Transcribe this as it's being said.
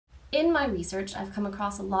In my research, I've come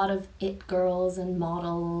across a lot of it girls and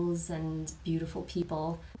models and beautiful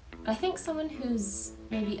people. But I think someone who's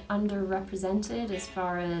maybe underrepresented as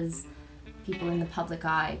far as people in the public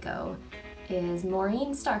eye go is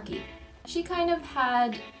Maureen Starkey. She kind of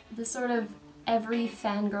had the sort of every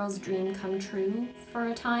fangirl's dream come true for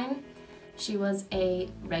a time. She was a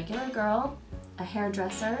regular girl, a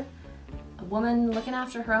hairdresser, a woman looking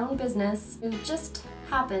after her own business who just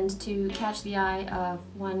happened to catch the eye of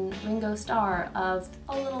one Ringo Starr of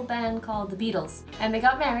a little band called the Beatles. And they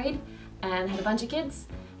got married and had a bunch of kids,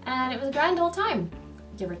 and it was a grand old time,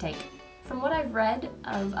 give or take. From what I've read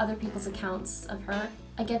of other people's accounts of her,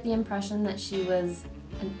 I get the impression that she was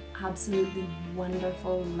an absolutely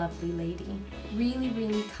wonderful, lovely lady. Really,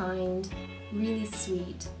 really kind, really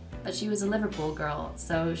sweet, but she was a Liverpool girl,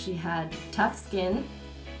 so she had tough skin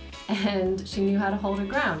and she knew how to hold her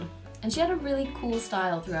ground. And she had a really cool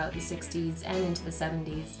style throughout the 60s and into the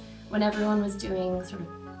 70s, when everyone was doing sort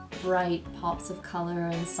of bright pops of color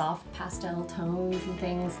and soft pastel tones and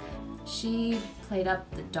things. She played up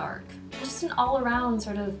the dark. Just an all-around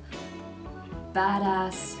sort of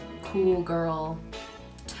badass, cool girl,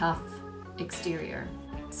 tough exterior.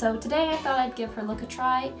 So today I thought I'd give her look a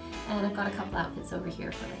try, and I've got a couple outfits over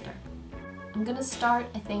here for later. I'm gonna start,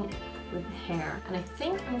 I think, with hair, and I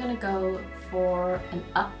think I'm gonna go for an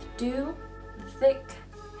updo, thick,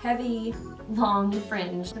 heavy, long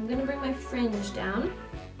fringe. I'm gonna bring my fringe down,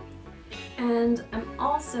 and I'm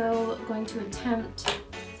also going to attempt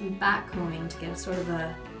some backcombing to get sort of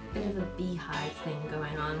a bit of a beehive thing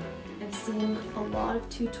going on. I've seen a lot of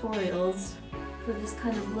tutorials for this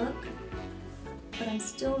kind of look, but I'm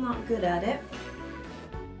still not good at it.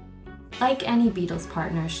 Like any Beatles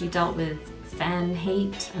partner, she dealt with fan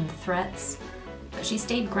hate and threats, but she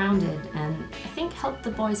stayed grounded and I think helped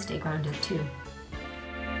the boys stay grounded too.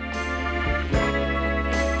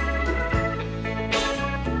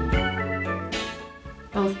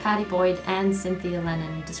 Both Pattie Boyd and Cynthia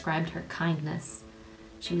Lennon described her kindness.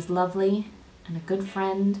 She was lovely and a good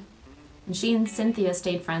friend, and she and Cynthia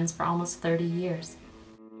stayed friends for almost 30 years.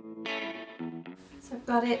 So I've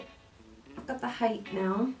got the height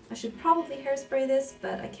now. I should probably hairspray this,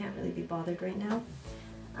 but I can't really be bothered right now.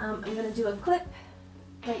 I'm going to do a clip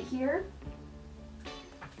right here,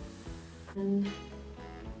 and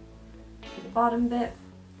for the bottom bit,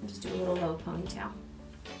 and just do a little low ponytail.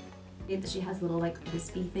 That she has little like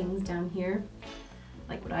wispy things down here,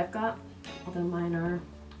 like what I've got, although mine are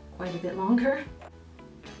quite a bit longer.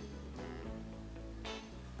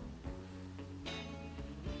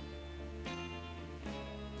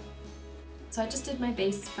 So I just did my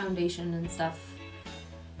base foundation and stuff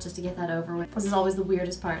just to get that over with. This is always the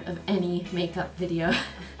weirdest part of any makeup video.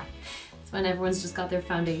 It's when everyone's just got their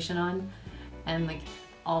foundation on and like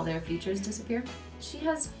all their features disappear. She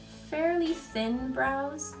has fairly thin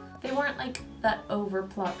brows. They weren't like that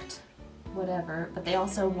overplucked whatever, but they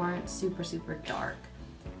also weren't super, super dark.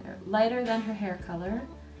 They're lighter than her hair color,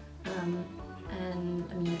 and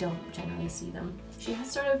I mean, you don't generally see them. She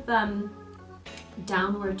has sort of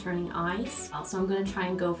downward turning eyes, so I'm going to try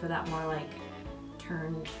and go for that more like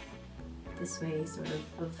turned this way, sort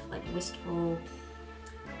of like wistful,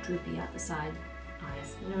 droopy at the side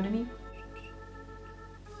eyes, you know what I mean?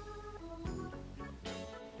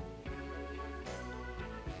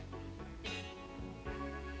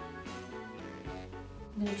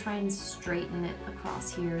 I'm going to try and straighten it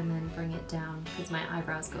across here and then bring it down because my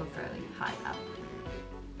eyebrows go fairly high up.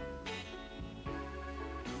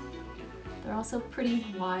 They're also pretty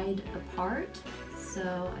wide apart,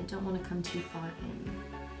 so I don't want to come too far in.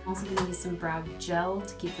 I'm also going to use some brow gel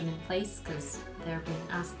to keep them in place because they're being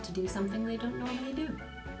asked to do something they don't normally do.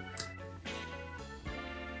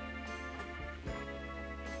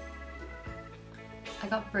 I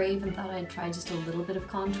got brave and thought I'd try just a little bit of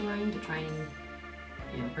contouring to try and,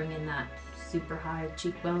 you know, bring in that super high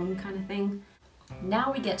cheekbone kind of thing.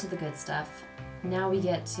 Now we get to the good stuff. Now we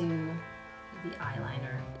get to the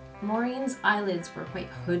eyeliner. Maureen's eyelids were quite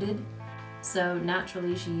hooded, so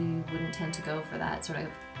naturally she wouldn't tend to go for that sort of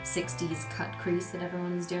 60s cut crease that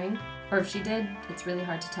everyone is doing. Or if she did, it's really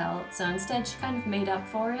hard to tell. So instead she kind of made up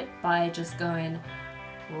for it by just going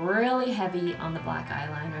really heavy on the black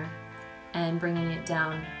eyeliner and bringing it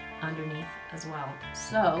down underneath as well.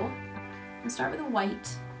 So I'm gonna start with a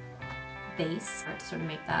white base to sort of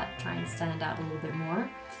make that try and stand out a little bit more.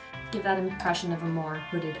 Give that impression of a more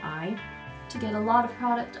hooded eye. To get a lot of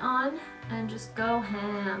product on and just go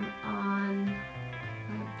ham on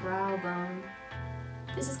my brow bone.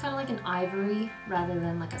 This is kind of like an ivory rather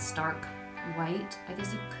than like a stark white. I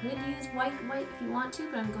guess you could use white if you want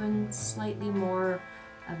to, but I'm going slightly more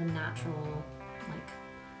of a natural, like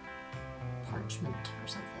judgment or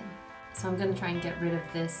something. So I'm going to try and get rid of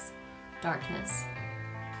this darkness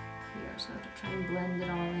here, so I have to try and blend it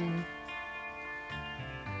all in.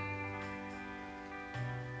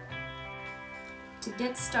 To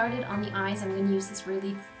get started on the eyes, I'm going to use this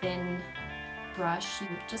really thin brush,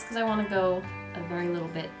 just because I want to go a very little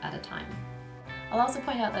bit at a time. I'll also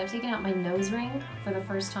point out that I've taken out my nose ring for the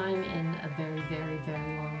first time in a very, very,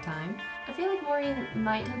 very long time. I feel like Maureen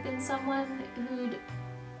might have been someone who'd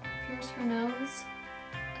pierced her nose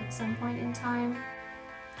at some point in time.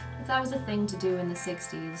 If that was a thing to do in the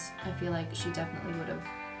 60s, I feel like she definitely would have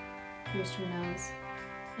pierced her nose.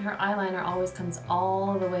 Her eyeliner always comes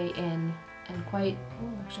all the way in and quite, oh,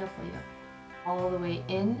 actually I'll pull you up, all the way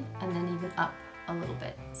in and then even up a little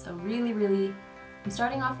bit. So really, really, I'm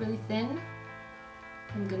starting off really thin.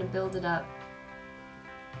 I'm gonna build it up.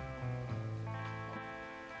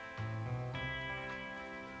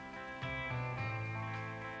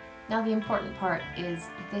 Now the important part is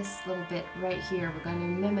this little bit right here. We're going to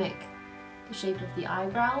mimic the shape of the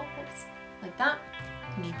eyebrow, oops, like that,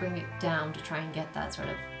 and just bring it down to try and get that sort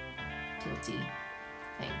of tilty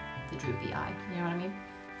thing, the droopy eye, you know what I mean?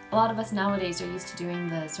 A lot of us nowadays are used to doing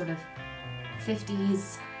the sort of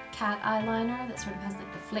 50s cat eyeliner that sort of has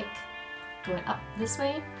like the flick going up this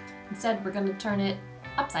way. Instead, we're going to turn it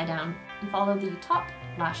upside down and follow the top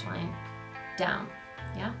lash line down,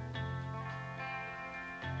 yeah?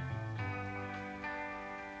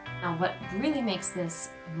 Now what really makes this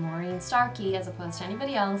Maureen Starkey as opposed to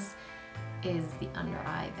anybody else is the under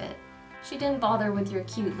eye bit. She didn't bother with your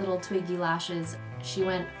cute little twiggy lashes. She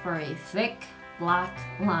went for a thick black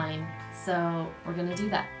line. So we're gonna do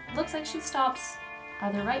that. Looks like she stops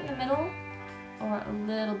either right in the middle or a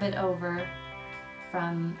little bit over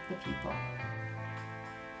from the pupil.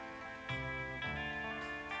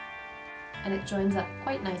 And it joins up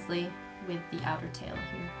quite nicely with the outer tail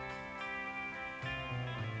here.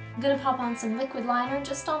 I'm gonna pop on some liquid liner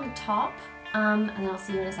just on the top, and then I'll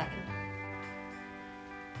see you in a second.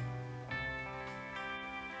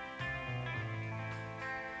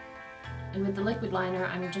 And with the liquid liner,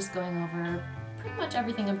 I'm just going over pretty much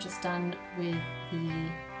everything I've just done with the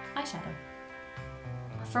eyeshadow.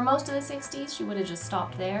 For most of the 60s, she would have just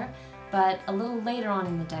stopped there, but a little later on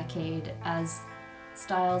in the decade, as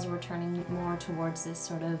styles were turning more towards this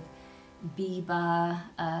sort of Biba,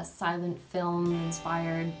 silent film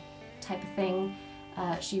inspired type of thing,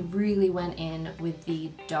 she really went in with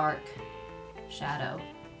the dark shadow.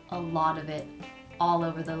 A lot of it all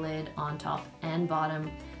over the lid, on top and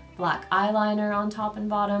bottom, black eyeliner on top and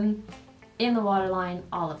bottom, in the waterline,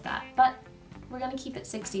 all of that. But we're gonna keep it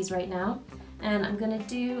 60s right now, and I'm gonna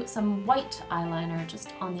do some white eyeliner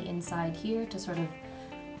just on the inside here to sort of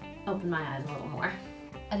open my eyes a little more.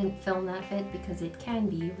 I didn't film that bit because it can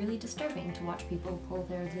be really disturbing to watch people pull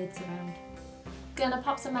their lids around. Gonna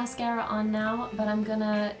pop some mascara on now, but I'm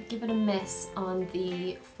gonna give it a miss on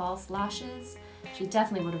the false lashes. She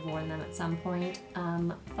definitely would have worn them at some point,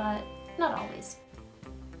 but not always.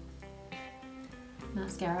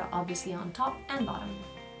 Mascara obviously on top and bottom.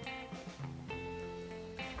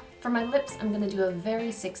 For my lips, I'm gonna do a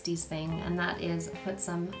very 60s thing, and that is put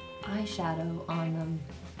some eyeshadow on them.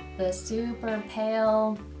 The super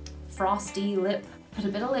pale, frosty lip. Put a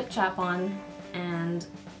bit of lip chap on and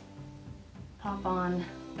pop on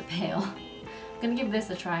the pale. I'm gonna give this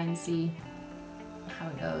a try and see how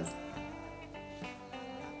it goes.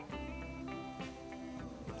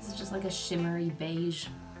 This is just like a shimmery beige.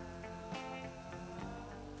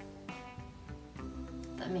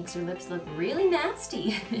 That makes your lips look really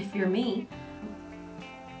nasty if you're me.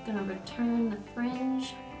 I'm gonna return the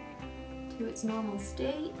fringe to its normal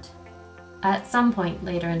state. At some point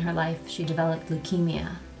later in her life, she developed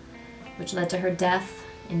leukemia, which led to her death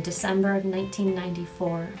in December of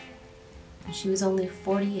 1994, and she was only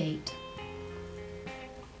 48.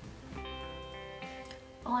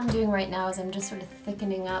 All I'm doing right now is I'm just sort of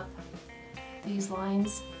thickening up these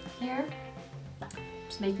lines here,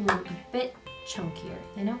 just making them a bit chunkier,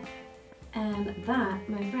 you know? And that,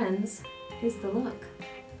 my friends, is the look.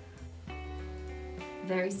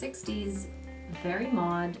 Very 60s, very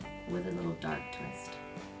mod, with a little dark twist.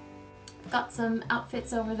 Got some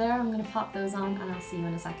outfits over there, I'm gonna pop those on and I'll see you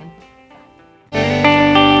in a second.